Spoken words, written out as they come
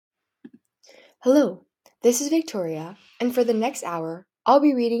Hello, this is Victoria, and for the next hour, I'll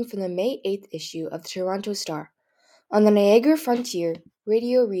be reading from the May 8th issue of the Toronto Star on the Niagara Frontier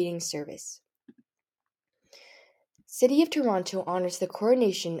Radio Reading Service. City of Toronto honors the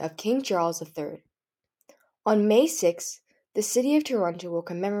coronation of King Charles III. On May 6th, the City of Toronto will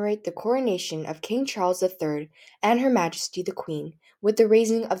commemorate the coronation of King Charles III and Her Majesty the Queen with the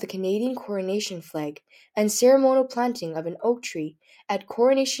raising of the Canadian coronation flag and ceremonial planting of an oak tree at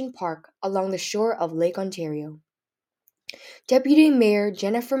Coronation Park along the shore of Lake Ontario. Deputy Mayor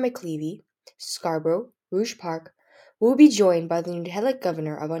Jennifer McLeavy, Scarborough, Rouge Park, will be joined by the Lieutenant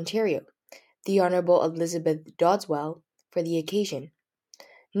Governor of Ontario, the Honourable Elizabeth Doddswell, for the occasion.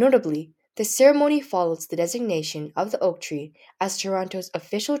 Notably, the ceremony follows the designation of the oak tree as Toronto's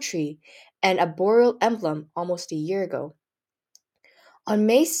official tree and arboreal emblem almost a year ago. On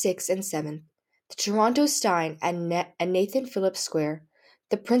May 6th and 7th, the Toronto Stein and Nathan Phillips Square,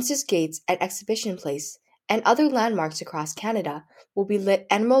 the Princess Gates at Exhibition Place, and other landmarks across Canada will be lit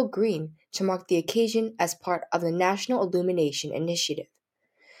emerald green to mark the occasion as part of the National Illumination Initiative.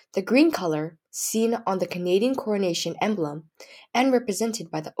 The green color, seen on the Canadian coronation emblem and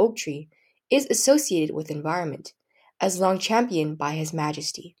represented by the oak tree, is associated with environment, as long championed by His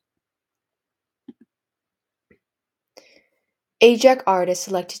Majesty. Ajax artist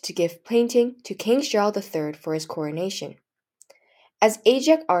selected to give painting to King Charles III for his coronation. As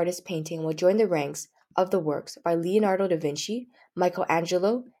Ajax artist painting will join the ranks of the works by Leonardo da Vinci,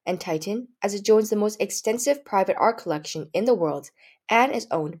 Michelangelo, and Titian, as it joins the most extensive private art collection in the world and is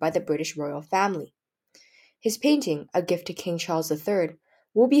owned by the British royal family. His painting, A Gift to King Charles III,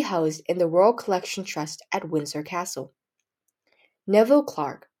 will be housed in the Royal Collection Trust at Windsor Castle. Neville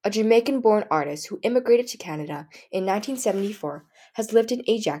Clark, a Jamaican-born artist who immigrated to Canada in 1974, has lived in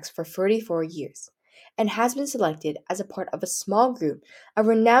Ajax for 34 years and has been selected as a part of a small group of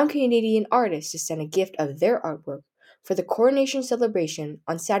renowned Canadian artists to send a gift of their artwork for the coronation celebration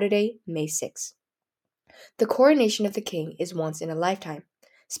on Saturday, May 6. The coronation of the king is once in a lifetime,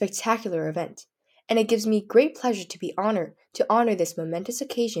 spectacular event, and it gives me great pleasure to be honored to honor this momentous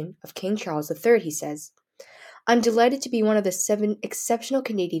occasion of King Charles III, he says. I'm delighted to be one of the 7 exceptional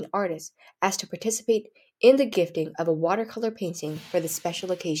Canadian artists asked to participate in the gifting of a watercolor painting for this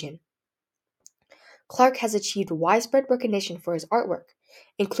special occasion. Clark has achieved widespread recognition for his artwork,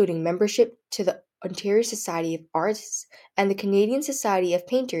 including membership to the Ontario Society of Artists and the Canadian Society of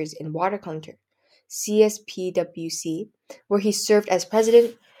Painters in Watercolor, CSPWC, where he served as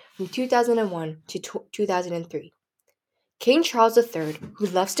president from 2001 to 2003. King Charles III, who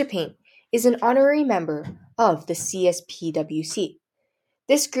loves to paint, is an honorary member of the CSPWC.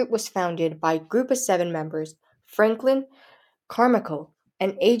 This group was founded by a group of 7 members, Franklin Carmichael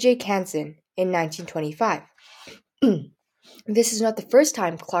and A.J. Canson, in 1925. This is not the first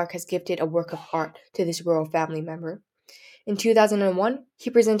time Clark has gifted a work of art to this royal family member. In 2001, he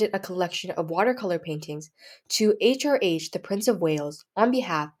presented a collection of watercolor paintings to HRH, the Prince of Wales, on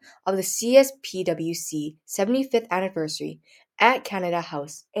behalf of the CSPWC 75th anniversary at Canada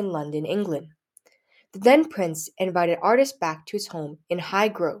House in London, England. The then Prince invited artists back to his home in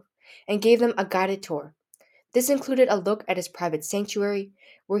Highgrove and gave them a guided tour. This included a look at his private sanctuary,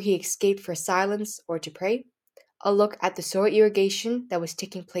 where he escaped for silence or to pray, a look at the soil irrigation that was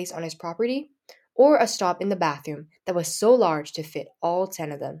taking place on his property, or a stop in the bathroom that was so large to fit all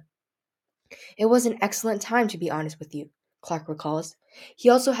 10 of them. It was an excellent time, to be honest with you, Clark recalls. He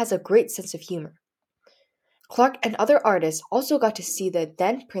also has a great sense of humor. Clark and other artists also got to see the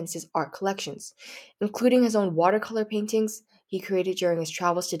then Prince's art collections, including his own watercolor paintings he created during his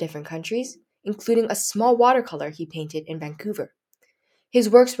travels to different countries, including a small watercolor he painted in Vancouver. His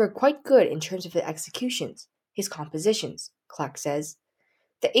works were quite good in terms of the executions, his compositions, Clark says.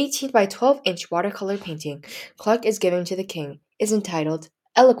 The 18 by 12-inch watercolor painting Clark is giving to the king is entitled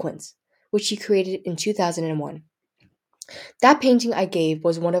Eloquence, which he created in 2001. That painting I gave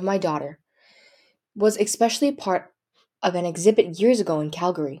was one of my daughter, was especially part of an exhibit years ago in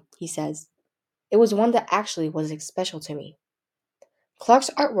Calgary, he says. It was one that actually was special to me. Clark's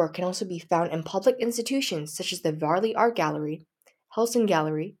artwork can also be found in public institutions such as the Varley Art Gallery, Helson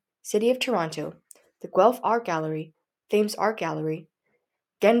Gallery, City of Toronto, the Guelph Art Gallery, Thames Art Gallery,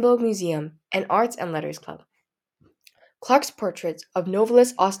 Genbow Museum, and Arts and Letters Club. Clark's portrait of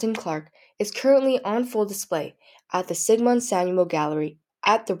novelist Austin Clark is currently on full display at the Sigmund Samuel Gallery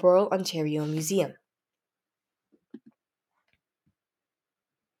at the Royal Ontario Museum.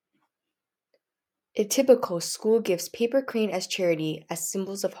 A typical school gives paper crane as charity as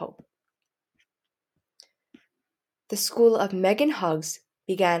symbols of hope. The school of Megan Huggs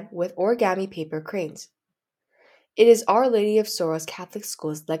began with origami paper cranes. It is Our Lady of Sorrows Catholic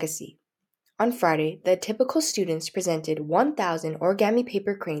School's legacy. On Friday, the typical students presented 1,000 origami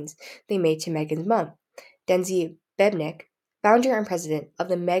paper cranes they made to Megan's mom, Denzi Bebnik, founder and president of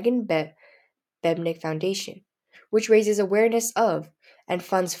the Bebnik Foundation, which raises awareness of and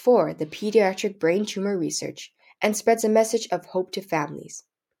funds for the pediatric brain tumor research and spreads a message of hope to families.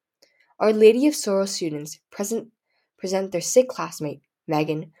 Our Lady of Sorrows students present their sick classmate,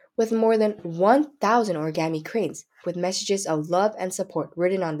 Megan, with more than 1,000 origami cranes with messages of love and support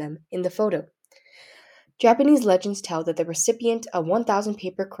written on them in the photo. Japanese legends tell that the recipient of 1,000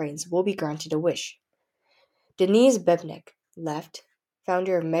 paper cranes will be granted a wish. Denise Bebnik left,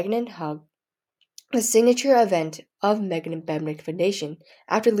 founder of Megan and Hug, the signature event of Megan Bebnik Foundation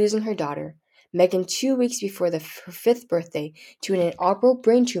after losing her daughter, Megan, 2 weeks before her fifth birthday to an inoperable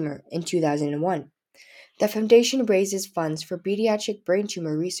brain tumor in 2001. The foundation raises funds for pediatric brain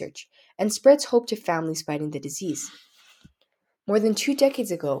tumor research and spreads hope to families fighting the disease. More than 2 decades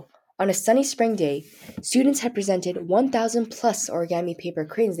ago, on a sunny spring day, students had presented 1,000 plus origami paper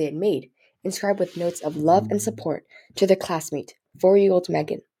cranes they had made, inscribed with notes of love and support to their classmate, 4-year-old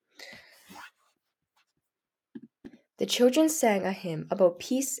Megan. The children sang a hymn about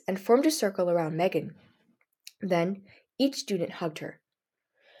peace and formed a circle around Megan. Then, each student hugged her.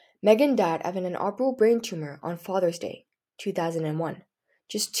 Megan died of an inoperable brain tumor on Father's Day, 2001,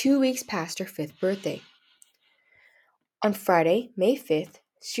 just 2 weeks past her 5th birthday. On Friday, May 5th,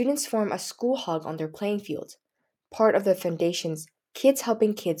 students form a school hug on their playing field, part of the Foundation's Kids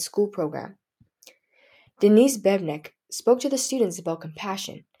Helping Kids school program. Denise Bebnik spoke to the students about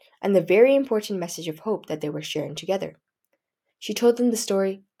compassion and the very important message of hope that they were sharing together. She told them the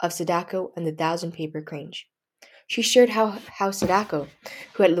story of Sadako and the 1,000 paper cranes. She shared how Sadako,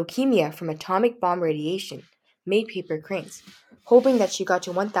 who had leukemia from atomic bomb radiation, made paper cranes, hoping that she got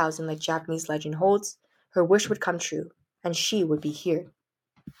to 1,000 like Japanese legend holds, her wish would come true, and she would be here.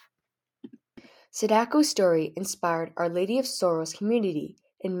 Sadako's story inspired Our Lady of Sorrows community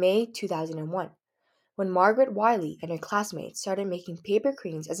in May 2001, when Margaret Wiley and her classmates started making paper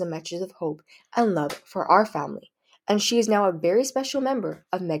cranes as a message of hope and love for our family, and she is now a very special member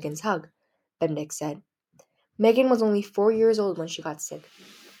of Megan's Hug, Bebnik said. Megan was only 4 years old when she got sick.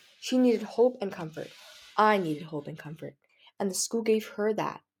 She needed hope and comfort. I needed hope and comfort, and the school gave her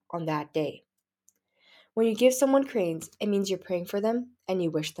that on that day. When you give someone cranes, it means you're praying for them and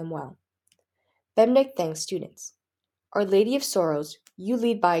you wish them well. Bebnik thanks students. Our Lady of Sorrows, you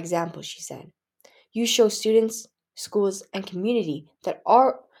lead by example, she said. You show students, schools, and community that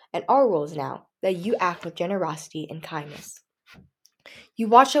our roles now that you act with generosity and kindness. You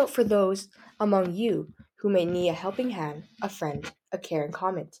watch out for those among you who may need a helping hand, a friend, a caring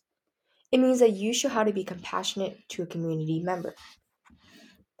comment. It means that you show how to be compassionate to a community member.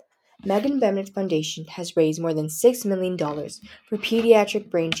 Megan Bebnik Foundation has raised more than $6 million for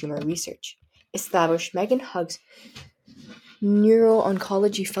pediatric brain tumor research, established Megan Hug's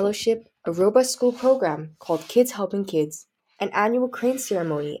Neuro-Oncology Fellowship, a robust school program called Kids Helping Kids, an annual crane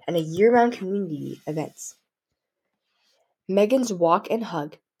ceremony, and a year-round community events. Megan's Walk and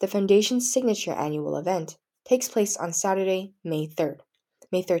Hug, the Foundation's signature annual event, takes place on Saturday, May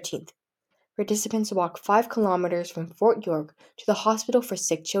 13th. Participants walk 5 kilometers from Fort York to the Hospital for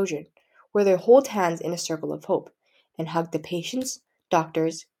Sick Children, where they hold hands in a circle of hope and hug the patients,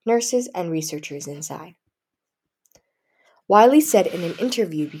 doctors, nurses, and researchers inside. Wiley said in an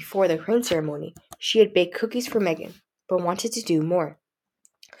interview before the crane ceremony she had baked cookies for Megan, but wanted to do more.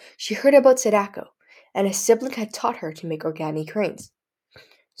 She heard about Sadako, and a sibling had taught her to make origami cranes.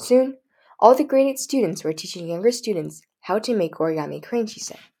 Soon, all the grade 8 students were teaching younger students how to make origami cranes, she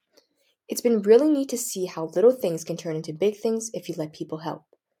said. It's been really neat to see how little things can turn into big things if you let people help,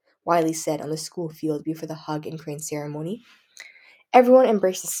 Wiley said on the school field before the hug and crane ceremony. Everyone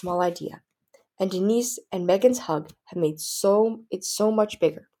embraced a small idea, and Denise and Megan's hug have made it so much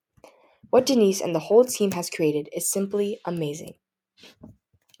bigger. What Denise and the whole team has created is simply amazing.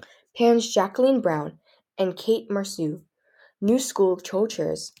 Parents Jacqueline Brown and Kate Merceau, new school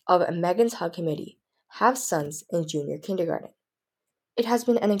co-chairs of a Megan's Hug committee, have sons in junior kindergarten. It has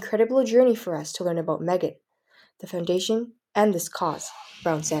been an incredible journey for us to learn about Megan, the foundation, and this cause,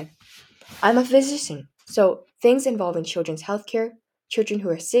 Brown said. I'm a physician, so things involving children's healthcare, children who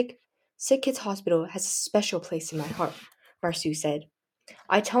are sick, Sick Kids Hospital has a special place in my heart, Marceau said.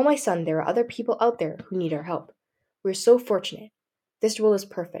 I tell my son there are other people out there who need our help. We're so fortunate. This role is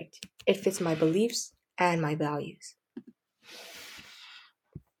perfect. It fits my beliefs and my values.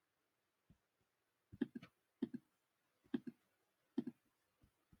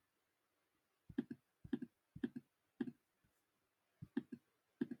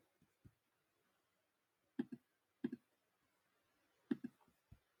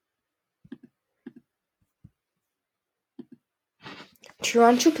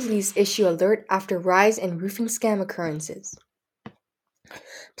 Toronto police issue alert after rise in roofing scam occurrences.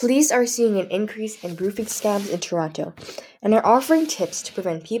 Police are seeing an increase in roofing scams in Toronto and are offering tips to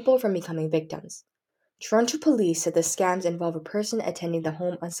prevent people from becoming victims. Toronto police said the scams involve a person attending the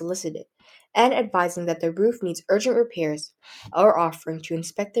home unsolicited and advising that the roof needs urgent repairs or offering to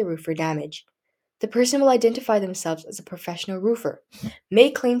inspect the roof for damage. The person will identify themselves as a professional roofer,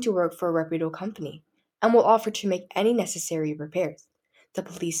 may claim to work for a reputable company, and will offer to make any necessary repairs, the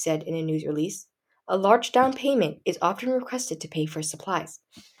police said in a news release. A large down payment is often requested to pay for supplies.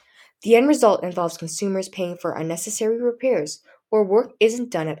 The end result involves consumers paying for unnecessary repairs or work isn't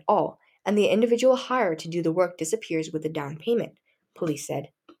done at all, and the individual hired to do the work disappears with the down payment, police said.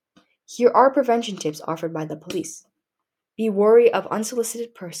 Here are prevention tips offered by the police. Be wary of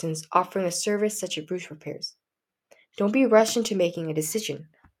unsolicited persons offering a service such as roof repairs. Don't be rushed into making a decision.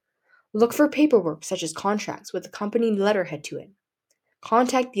 Look for paperwork such as contracts with a company letterhead to it.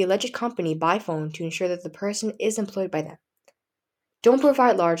 Contact the alleged company by phone to ensure that the person is employed by them. Don't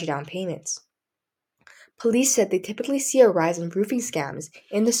provide large down payments. Police said they typically see a rise in roofing scams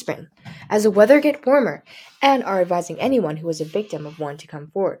in the spring as the weather gets warmer and are advising anyone who is a victim of one to come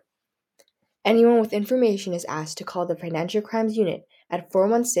forward. Anyone with information is asked to call the Financial Crimes Unit at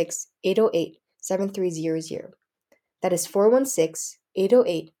 416-808-7300. That is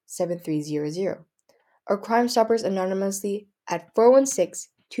 416-808-7300. Or Crime Stoppers anonymously at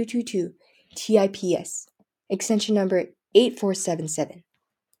 416-222-TIPS, extension number 8477.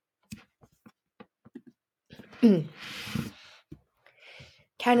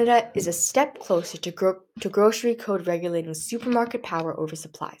 Canada is a step closer to grocery code regulating supermarket power over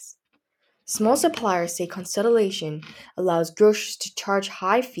supplies. Small suppliers say consolidation allows grocers to charge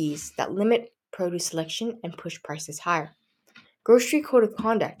high fees that limit produce selection and push prices higher. Grocery Code of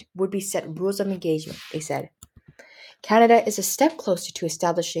Conduct would be set rules of engagement, they said. Canada is a step closer to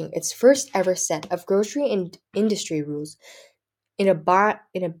establishing its first ever set of grocery industry rules in a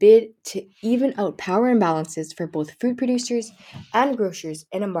bid to even out power imbalances for both food producers and grocers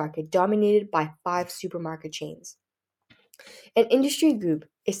in a market dominated by 5 supermarket chains. An industry group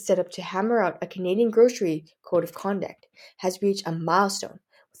is set up to hammer out a Canadian grocery code of conduct has reached a milestone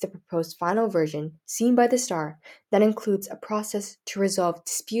with the proposed final version seen by the Star that includes a process to resolve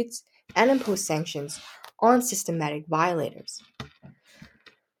disputes and impose sanctions on systematic violators.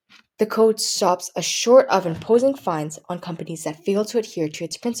 The code stops short of imposing fines on companies that fail to adhere to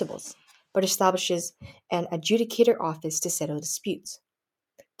its principles, but establishes an adjudicator office to settle disputes.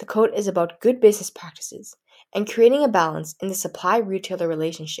 The code is about good business practices and creating a balance in the supply-retailer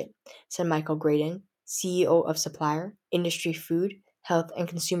relationship, said Michael Graydon, CEO of Supplier, Industry Food, Health and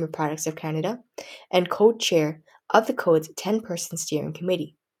Consumer Products of Canada, and co-chair of the code's 10-person steering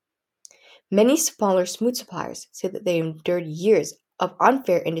committee. Many smaller food suppliers say that they endured years of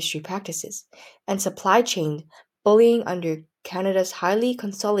unfair industry practices and supply chain bullying under Canada's highly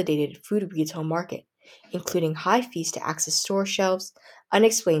consolidated food retail market, including high fees to access store shelves,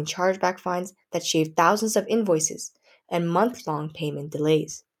 unexplained chargeback fines that shave thousands of invoices, and month-long payment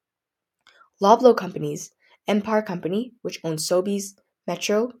delays. Loblaw companies, Empire Company, which owns Sobeys,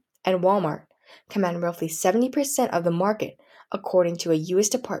 Metro, and Walmart, command roughly 70% of the market, according to a U.S.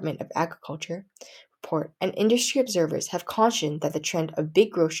 Department of Agriculture report, and industry observers have cautioned that the trend of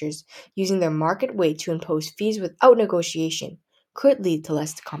big grocers using their market weight to impose fees without negotiation could lead to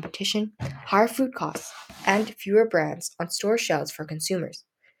less competition, higher food costs, and fewer brands on store shelves for consumers.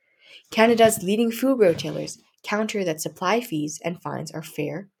 Canada's leading food retailers counter that supply fees and fines are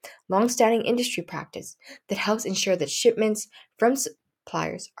fair, long-standing industry practice that helps ensure that shipments from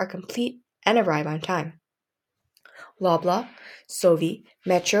suppliers are complete and arrive on time. Loblaw, Sobeys,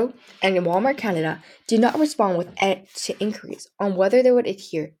 Metro, and Walmart Canada did not respond to inquiries on whether they would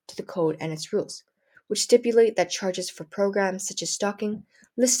adhere to the code and its rules, which stipulate that charges for programs such as stocking,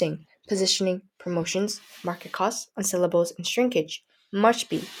 listing, positioning, promotions, market costs, unsellables, and shrinkage must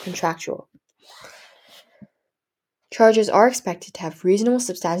be contractual. Charges are expected to have reasonable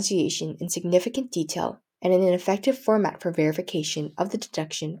substantiation in significant detail and in an effective format for verification of the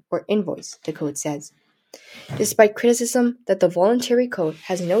deduction or invoice, the code says. Despite criticism that the voluntary code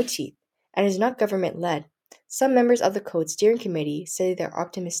has no teeth and is not government-led, some members of the code steering committee say they are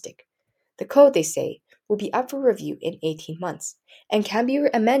optimistic. The code, they say, will be up for review in 18 months and can be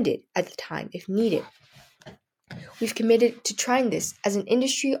amended at the time if needed. We've committed to trying this as an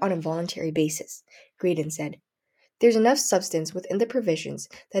industry on a voluntary basis, Graydon said. There's enough substance within the provisions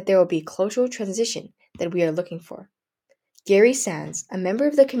that there will be a cultural transition that we are looking for. Gary Sands, a member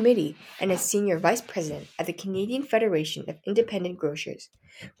of the committee and a senior vice president at the Canadian Federation of Independent Grocers,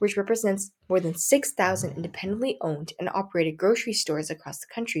 which represents more than 6,000 independently owned and operated grocery stores across the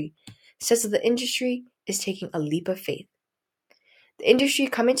country, says that the industry is taking a leap of faith. The industry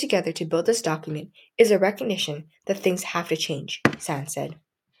coming together to build this document is a recognition that things have to change, Sands said.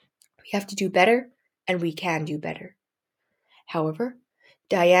 We have to do better, and we can do better. However,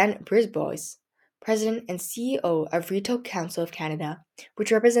 Diane Brisbois, President and CEO of Retail Council of Canada,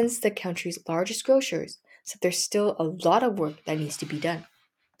 which represents the country's largest grocers, said there's still a lot of work that needs to be done.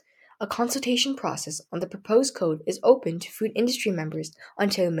 A consultation process on the proposed code is open to food industry members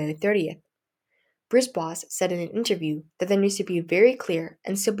until May 30th. Brisbois said in an interview that there needs to be very clear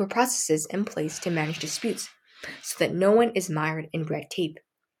and simple processes in place to manage disputes, so that no one is mired in red tape.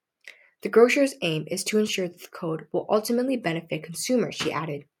 The grocer's aim is to ensure that the code will ultimately benefit consumers, she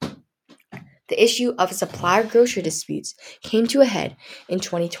added. The issue of supplier grocery disputes came to a head in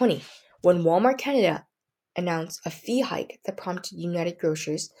 2020 when Walmart Canada announced a fee hike that prompted United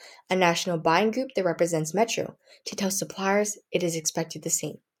Grocers, a national buying group that represents Metro, to tell suppliers it is expected the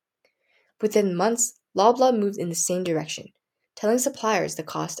same. Within months, Loblaw moved in the same direction, telling suppliers the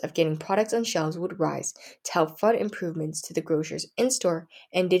cost of getting products on shelves would rise to help fund improvements to the grocers' in-store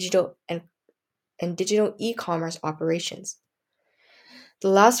and digital e-commerce operations. The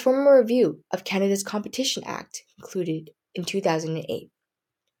last formal review of Canada's Competition Act concluded in 2008.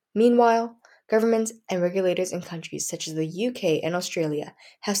 Meanwhile, governments and regulators in countries such as the UK and Australia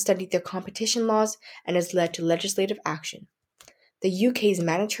have studied their competition laws and has led to legislative action. The UK's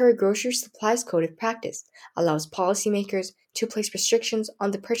Mandatory Grocery Supplies Code of Practice allows policymakers to place restrictions on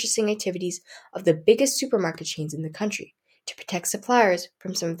the purchasing activities of the biggest supermarket chains in the country to protect suppliers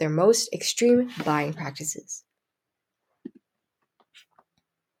from some of their most extreme buying practices.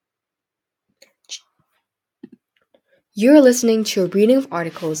 You're listening to a reading of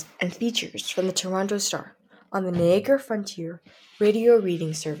articles and features from the Toronto Star on the Niagara Frontier Radio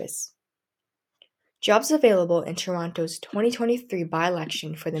Reading Service. Jobs available in Toronto's 2023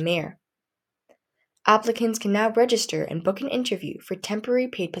 by-election for the mayor. Applicants can now register and book an interview for temporary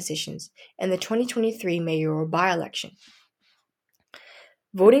paid positions in the 2023 mayoral by-election.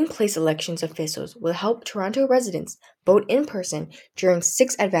 Voting place elections officials will help Toronto residents vote in person during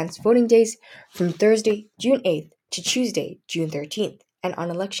 6 advanced voting days from Thursday, June 8th to Tuesday, June 13th, and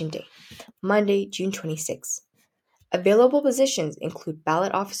on Election Day, Monday, June 26th. Available positions include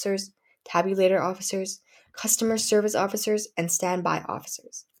ballot officers, tabulator officers, customer service officers, and standby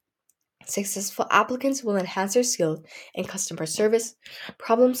officers. Successful applicants will enhance their skills in customer service,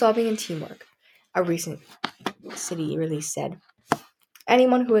 problem solving, and teamwork, a recent city release said.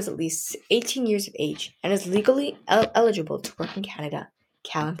 Anyone who is at least 18 years of age and is legally eligible to work in Canada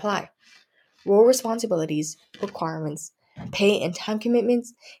can apply. Role responsibilities, requirements, pay and time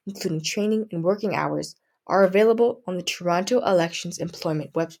commitments, including training and working hours, are available on the Toronto Elections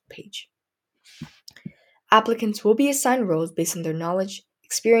Employment webpage. Applicants will be assigned roles based on their knowledge,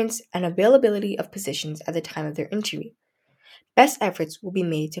 experience, and availability of positions at the time of their interview. Best efforts will be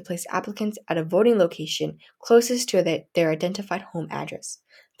made to place applicants at a voting location closest to their identified home address,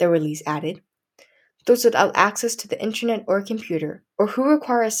 the release added. Those without access to the internet or computer, or who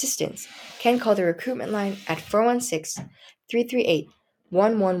require assistance, can call the recruitment line at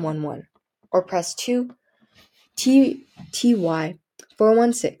 416-338-1111 or press 2 TY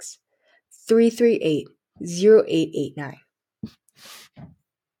 416-338-0889.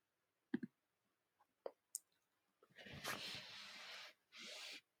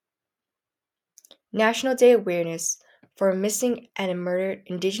 National Day Awareness for Missing and Murdered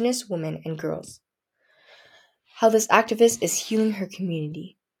Indigenous Women and Girls. How this activist is healing her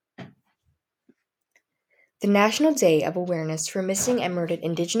community. The National Day of Awareness for Missing and Murdered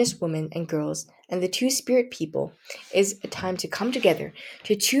Indigenous Women and Girls and the Two-Spirit People is a time to come together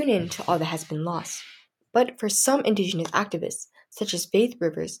to tune in to all that has been lost. But for some Indigenous activists, such as Faith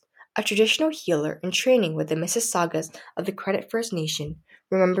Rivers, a traditional healer in training with the Mississaugas of the Credit First Nation,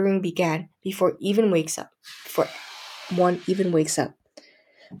 remembering began before one even wakes up.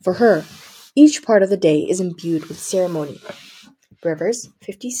 For her, each part of the day is imbued with ceremony. Rivers,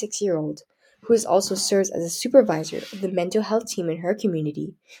 56-year-old, who also serves as a supervisor of the mental health team in her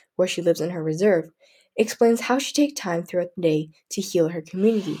community, where she lives in her reserve, explains how she takes time throughout the day to heal her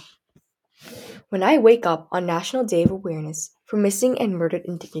community. When I wake up on National Day of Awareness for Missing and Murdered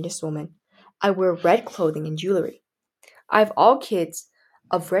Indigenous Women, I wear red clothing and jewelry. I have all kids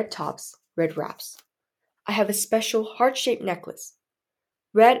of red tops, red wraps. I have a special heart-shaped necklace.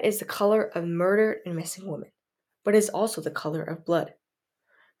 Red is the color of murdered and missing women, but is also the color of blood.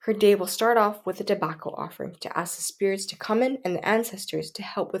 Her day will start off with a tobacco offering to ask the spirits to come in and the ancestors to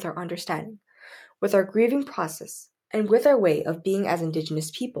help with our understanding, with our grieving process, and with our way of being as Indigenous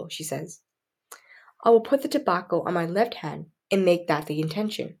people, she says. I will put the tobacco on my left hand and make that the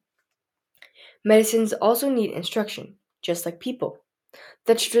intention. Medicines also need instruction, just like people.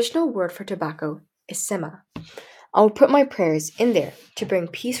 The traditional word for tobacco is sema. I will put my prayers in there to bring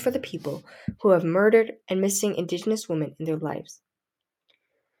peace for the people who have murdered and missing Indigenous women in their lives,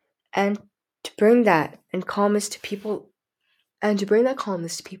 and to bring that calmness to people's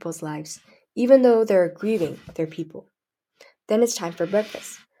lives, even though they're grieving their people. Then it's time for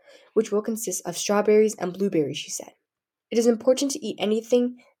breakfast, which will consist of strawberries and blueberries, she said. It is important to eat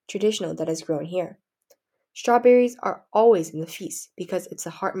anything traditional that is grown here. Strawberries are always in the feast because it's a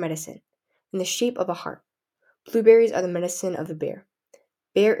heart medicine, in the shape of a heart. Blueberries are the medicine of the bear.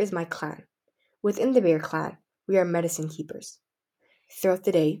 Bear is my clan. Within the bear clan, we are medicine keepers. Throughout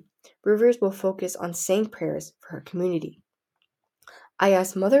the day, Rivers will focus on saying prayers for her community. I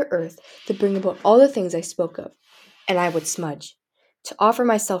asked Mother Earth to bring about all the things I spoke of, and I would smudge, to offer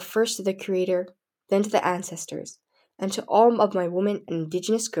myself first to the Creator, then to the ancestors, and to all of my women and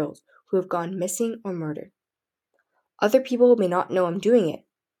Indigenous girls who have gone missing or murdered. Other people may not know I'm doing it,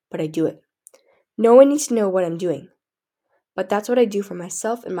 but I do it. No one needs to know what I'm doing, but that's what I do for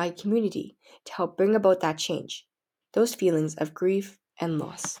myself and my community to help bring about that change, those feelings of grief and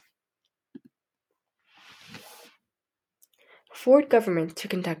loss. Ford government to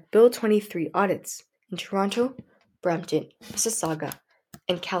conduct Bill 23 audits in Toronto, Brampton, Mississauga,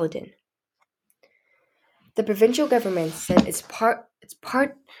 and Caledon. The provincial government said it's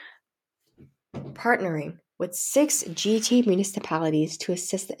partnering with 6 GT municipalities to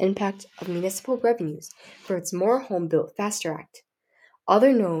assess the impact of municipal revenues for its More Home Built Faster Act,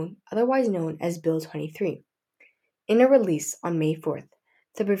 otherwise known as Bill 23. In a release on May 4th,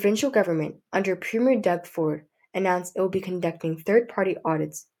 the provincial government, under Premier Doug Ford, announced it will be conducting third-party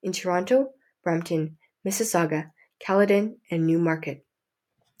audits in Toronto, Brampton, Mississauga, Caledon, and Newmarket.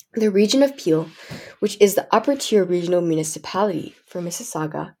 The region of Peel, which is the upper-tier regional municipality for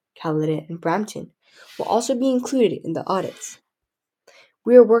Mississauga, Caledon, and Brampton, will also be included in the audits.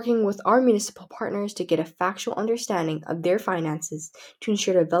 We are working with our municipal partners to get a factual understanding of their finances to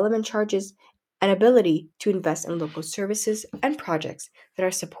ensure development charges and ability to invest in local services and projects that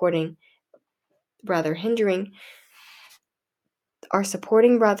are supporting rather than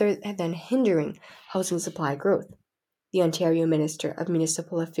hindering housing supply growth. The Ontario Minister of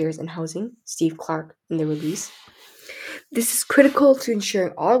Municipal Affairs and Housing, Steve Clark, in the release. This is critical to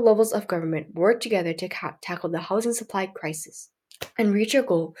ensuring all levels of government work together to tackle the housing supply crisis and reach our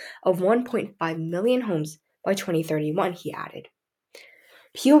goal of 1.5 million homes by 2031, he added.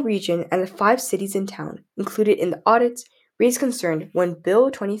 Peel Region and the 5 cities in town included in the audits raised concern when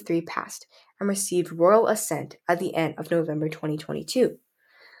Bill 23 passed and received royal assent at the end of November 2022.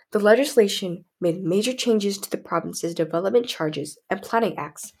 The legislation made major changes to the province's development charges and planning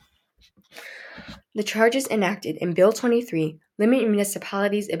acts. The charges enacted in Bill 23 limit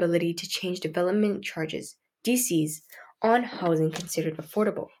municipalities' ability to change development charges, DCs, on housing considered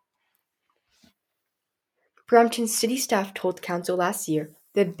affordable. Brampton city staff told council last year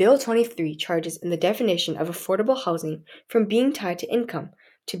that Bill 23 charges in the definition of affordable housing from being tied to income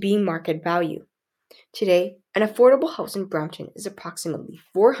to being market value. Today, an affordable house in Brampton is approximately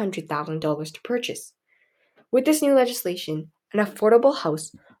 $400,000 to purchase. With this new legislation, an affordable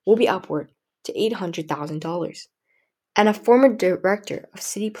house will be upward to $800,000. And a former director of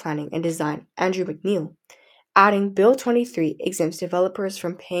city planning and design, Andrew McNeil, adding Bill 23 exempts developers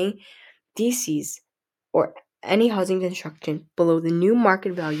from paying DCs or any housing construction below the new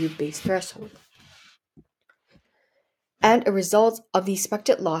market value base threshold. And a result of the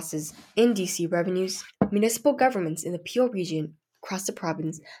expected losses in DC revenues, municipal governments in the Peel region across the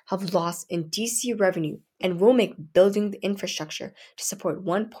province have lost in DC revenue and will make building the infrastructure to support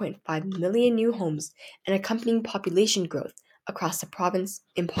 1.5 million new homes and accompanying population growth across the province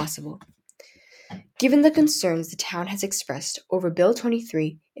impossible. Given the concerns the town has expressed over Bill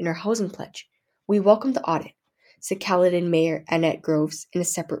 23 in our housing pledge, we welcome the audit, said Caledon Mayor Annette Groves in a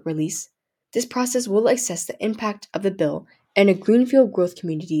separate release. This process will assess the impact of the bill in a greenfield growth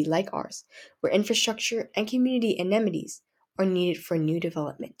community like ours, where infrastructure and community amenities are needed for new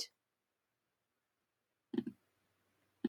development.